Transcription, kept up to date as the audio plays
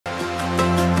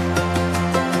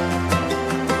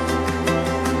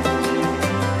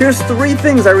Here's 3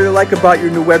 things I really like about your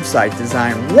new website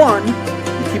design. 1,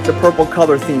 you keep the purple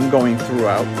color theme going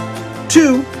throughout.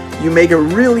 2, you make it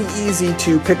really easy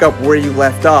to pick up where you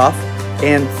left off.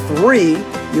 And 3,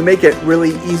 you make it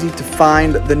really easy to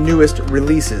find the newest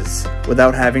releases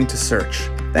without having to search.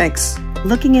 Thanks.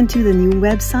 Looking into the new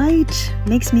website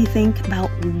makes me think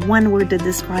about one word to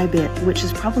describe it, which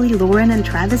is probably Lauren and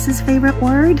Travis's favorite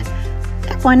word,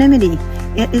 equanimity.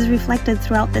 It is reflected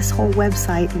throughout this whole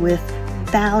website with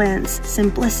balance,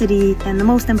 simplicity, and the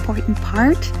most important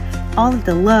part, all of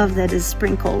the love that is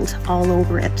sprinkled all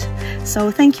over it.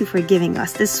 So thank you for giving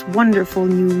us this wonderful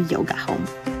new yoga home.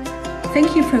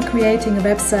 Thank you for creating a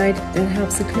website that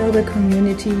helps a global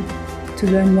community to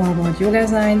learn more about yoga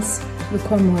science, to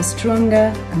become more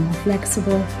stronger and more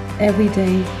flexible every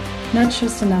day, not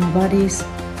just in our bodies,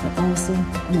 but also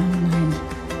in our mind.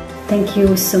 Thank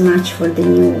you so much for the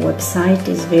new website.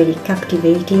 It's very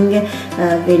captivating,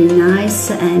 very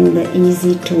nice and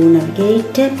easy to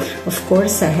navigate. Of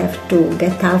course, I have to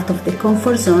get out of the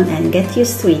comfort zone and get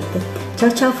used to it. Ciao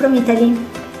ciao from Italy.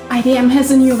 IDM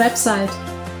has a new website.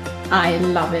 I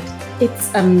love it. It's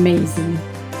amazing.